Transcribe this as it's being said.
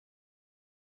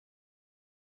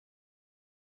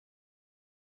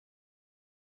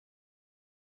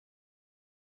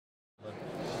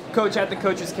Coach, at the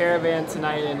Coach's Caravan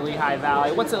tonight in Lehigh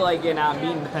Valley, what's it like getting out and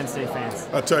meeting the Penn State fans?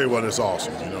 I tell you what, it's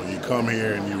awesome. You know, you come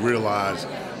here and you realize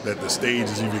that the stage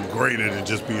is even greater than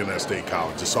just being at State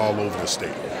College. It's all over the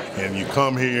state. And you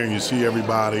come here and you see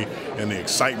everybody and the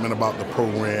excitement about the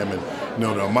program and, you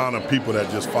know, the amount of people that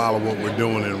just follow what we're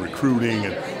doing in recruiting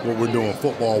and what we're doing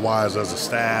football-wise as a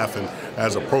staff and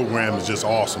as a program is just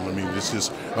awesome. I mean, it's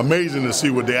just amazing to see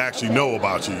what they actually know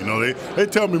about you. You know, they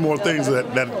tell me more things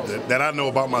that I know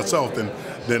about myself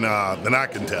than I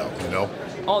can tell, you know.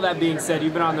 All that being said,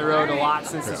 you've been on the road a lot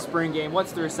since the spring game.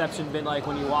 What's the reception been like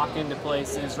when you walk into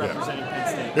places representing Penn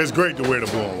State? It's great to wear the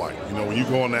blue and white. You know, when you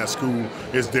go in that school,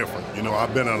 it's different. You know,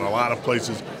 I've been in a lot of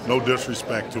places, no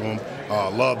disrespect to them.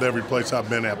 Loved every place I've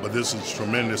been at, but this is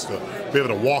tremendous to be able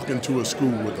to walk into a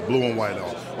school with the blue and white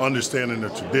on, understanding the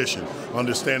tradition,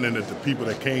 understanding that the people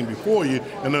that came before you,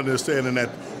 and understanding that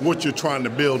what you're trying to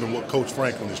build and what Coach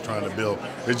Franklin is trying to build,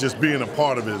 is just being a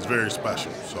part of it is very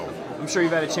special. So. I'm sure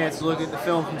you've had a chance to look at the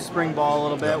film from spring ball a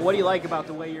little bit. What do you like about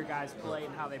the way your guys play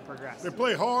and how they progress? They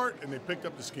play hard and they picked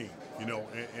up the scheme, you know,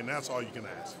 and that's all you can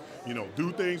ask. You know,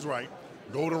 do things right,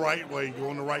 go the right way, go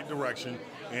in the right direction,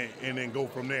 and then go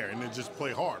from there. And then just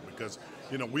play hard because,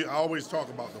 you know, I always talk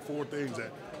about the four things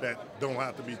that don't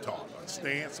have to be taught.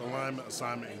 Stance, alignment,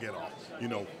 assignment, and get off. You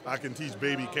know, I can teach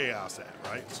baby chaos that,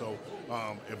 right? So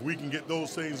if we can get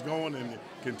those things going and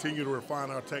continue to refine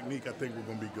our technique, I think we're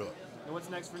going to be good. And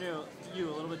what's next for you? A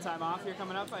little bit of time off here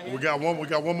coming up, I hear? We got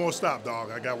one more stop,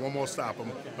 dog. I got one more stop.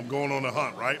 I'm going on a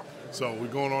hunt, right? So we're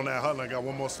going on that hunt, and I got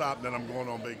one more stop, then I'm going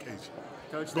on vacation.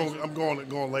 Coach, I'm going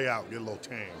to lay out, get a little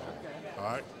tan. Okay. All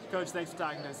right? Coach, thanks for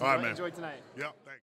talking to us. All right, man. Enjoy tonight. Yep, thanks.